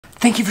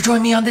Thank you for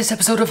joining me on this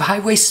episode of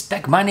Highway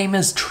Spec. My name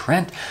is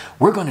Trent.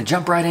 We're going to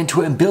jump right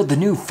into it and build the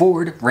new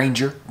Ford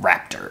Ranger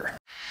Raptor.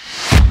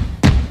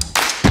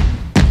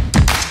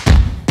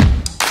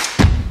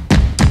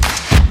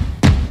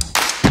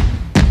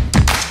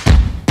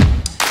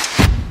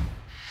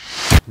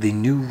 The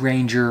new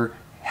Ranger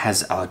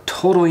has a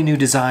totally new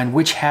design,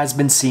 which has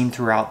been seen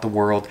throughout the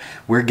world.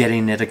 We're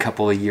getting it a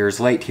couple of years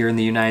late here in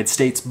the United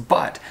States,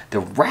 but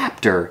the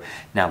Raptor,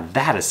 now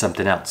that is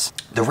something else.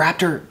 The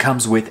Raptor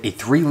comes with a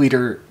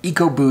 3-liter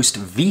EcoBoost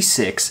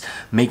V6,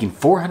 making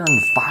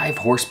 405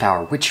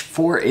 horsepower, which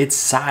for its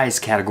size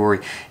category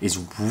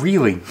is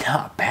really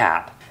not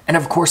bad. And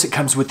of course it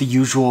comes with the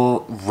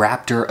usual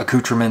Raptor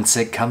accoutrements.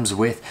 It comes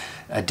with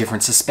a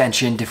different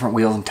suspension, different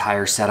wheel and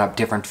tire setup,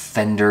 different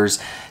fenders,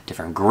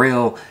 different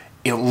grille.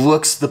 It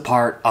looks the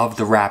part of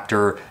the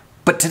Raptor,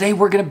 but today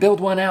we're gonna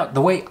build one out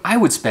the way I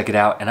would spec it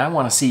out, and I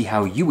wanna see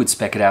how you would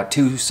spec it out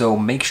too, so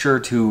make sure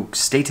to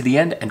stay to the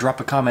end and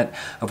drop a comment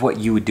of what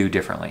you would do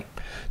differently.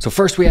 So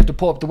first we have to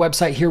pull up the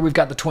website here. We've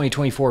got the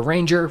 2024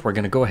 Ranger. We're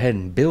gonna go ahead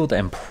and build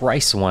and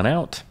price one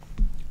out.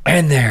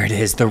 And there it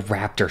is, the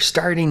Raptor,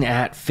 starting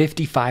at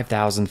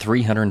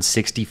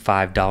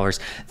 $55,365.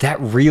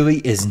 That really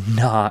is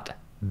not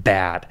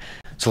bad.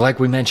 So like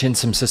we mentioned,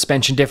 some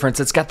suspension difference.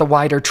 It's got the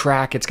wider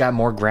track, it's got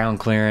more ground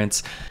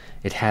clearance.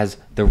 It has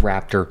the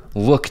Raptor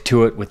look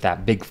to it with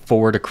that big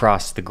Ford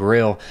across the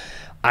grille.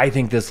 I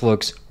think this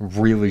looks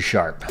really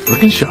sharp.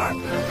 Looking sharp.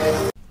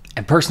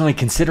 And personally,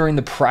 considering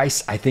the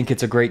price, I think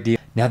it's a great deal.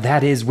 Now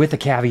that is with a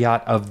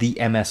caveat of the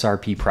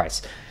MSRP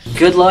price.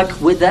 Good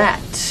luck with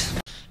that.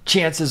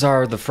 Chances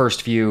are the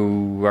first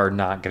few are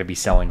not gonna be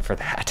selling for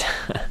that.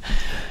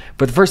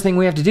 But the first thing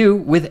we have to do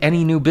with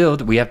any new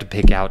build, we have to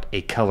pick out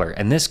a color.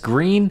 And this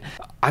green,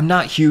 I'm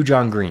not huge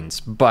on greens,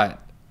 but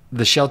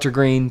the shelter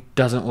green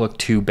doesn't look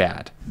too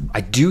bad.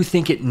 I do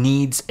think it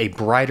needs a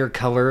brighter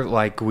color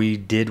like we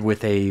did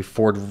with a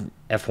Ford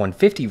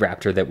F-150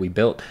 Raptor that we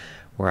built,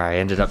 where I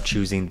ended up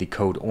choosing the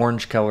Code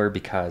Orange color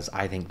because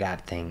I think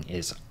that thing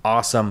is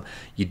awesome.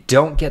 You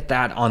don't get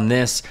that on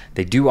this.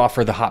 They do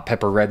offer the Hot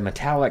Pepper Red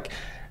Metallic.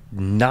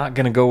 Not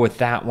gonna go with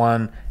that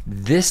one.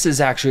 This is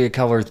actually a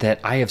color that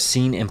I have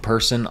seen in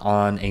person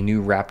on a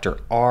new Raptor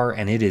R,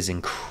 and it is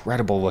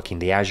incredible looking.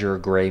 The Azure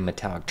Gray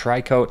Metallic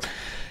Tri-Coat,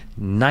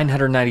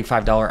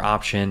 $995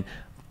 option,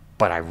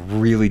 but I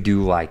really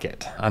do like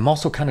it. I'm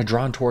also kind of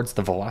drawn towards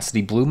the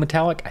Velocity Blue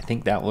Metallic. I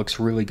think that looks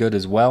really good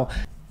as well.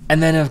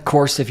 And then of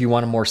course, if you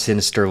want a more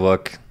sinister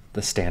look,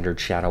 the standard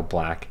Shadow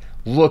Black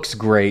looks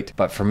great,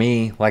 but for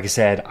me, like I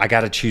said, I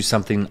gotta choose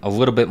something a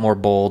little bit more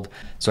bold.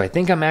 So I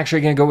think I'm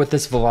actually gonna go with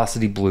this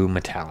Velocity Blue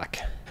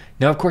Metallic.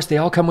 Now, of course, they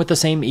all come with the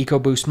same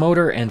EcoBoost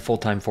motor and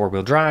full-time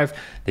 4-wheel drive.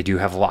 They do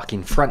have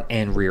locking front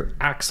and rear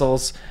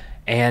axles,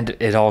 and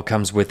it all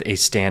comes with a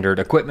standard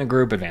equipment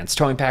group, advanced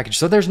towing package.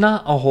 So there's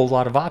not a whole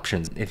lot of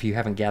options if you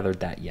haven't gathered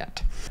that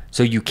yet.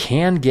 So you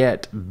can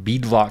get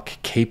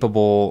beadlock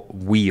capable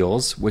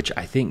wheels, which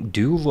I think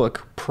do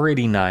look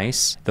pretty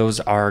nice. Those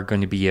are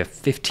going to be a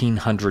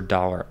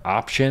 $1,500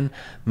 option.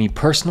 Me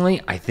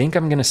personally, I think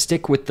I'm gonna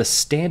stick with the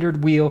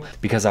standard wheel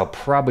because I'll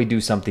probably do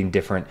something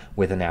different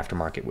with an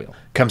aftermarket wheel.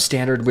 Comes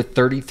standard with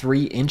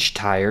 33-inch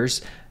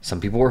tires.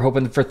 Some people were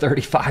hoping for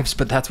 35s,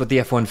 but that's what the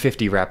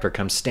F-150 Raptor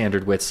comes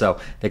standard with, so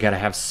they gotta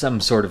have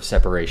some sort of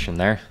separation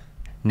there.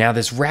 Now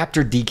this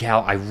Raptor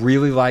decal I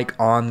really like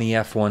on the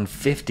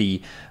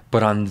F-150,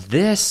 but on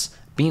this,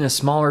 being a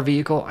smaller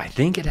vehicle, I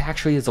think it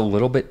actually is a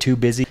little bit too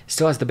busy.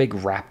 Still has the big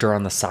Raptor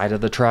on the side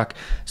of the truck,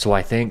 so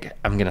I think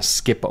I'm gonna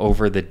skip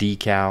over the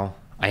decal.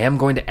 I am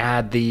going to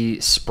add the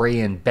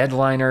spray-in bed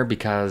liner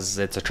because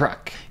it's a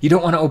truck. You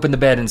don't want to open the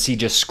bed and see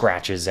just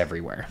scratches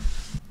everywhere.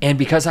 And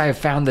because I have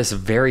found this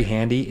very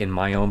handy in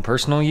my own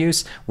personal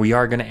use, we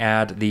are going to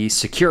add the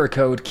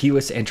Securicode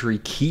keyless entry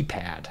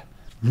keypad.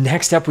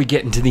 Next up, we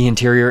get into the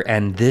interior,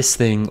 and this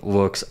thing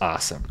looks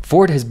awesome.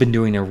 Ford has been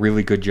doing a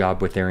really good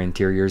job with their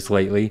interiors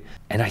lately,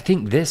 and I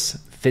think this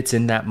fits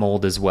in that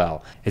mold as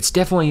well. It's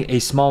definitely a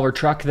smaller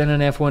truck than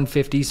an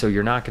F-150, so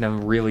you're not gonna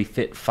really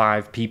fit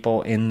 5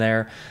 people in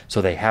there.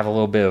 So they have a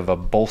little bit of a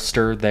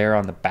bolster there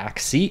on the back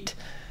seat.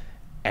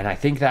 And I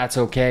think that's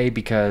okay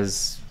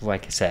because,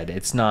 like I said,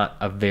 it's not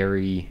a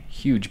very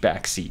huge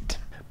back seat.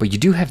 But you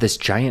do have this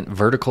giant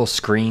vertical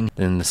screen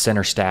in the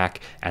center stack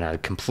and a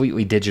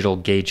completely digital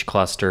gauge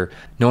cluster.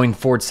 Knowing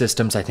Ford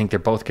systems, I think they're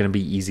both going to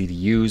be easy to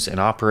use and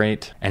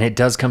operate. And it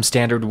does come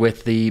standard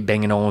with the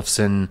Bang &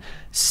 Olufsen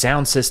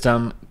sound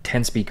system,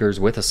 10 speakers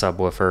with a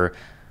subwoofer,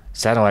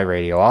 satellite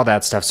radio, all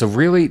that stuff. So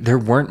really, there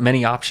weren't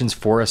many options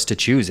for us to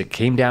choose. It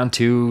came down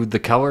to the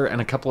color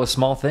and a couple of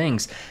small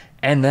things.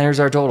 And there's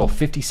our total,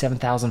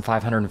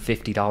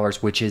 $57,550,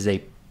 which is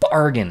a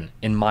bargain,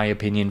 in my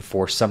opinion,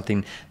 for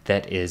something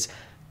that is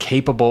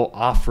capable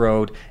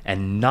off-road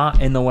and not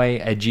in the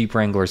way a Jeep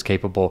Wrangler is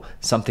capable,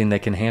 something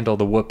that can handle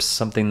the whoops,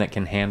 something that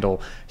can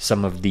handle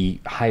some of the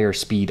higher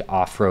speed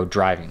off-road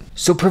driving.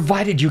 So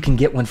provided you can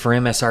get one for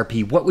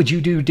MSRP, what would you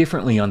do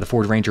differently on the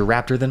Ford Ranger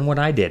Raptor than what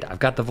I did? I've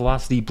got the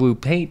Velocity Blue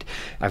paint,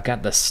 I've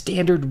got the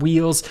standard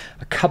wheels,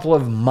 a couple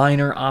of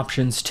minor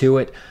options to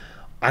it.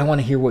 I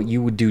want to hear what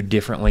you would do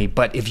differently.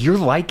 But if you're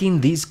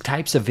liking these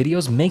types of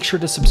videos, make sure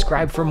to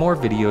subscribe for more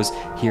videos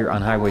here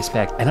on Highway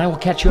Spec, and I will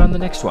catch you on the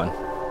next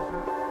one.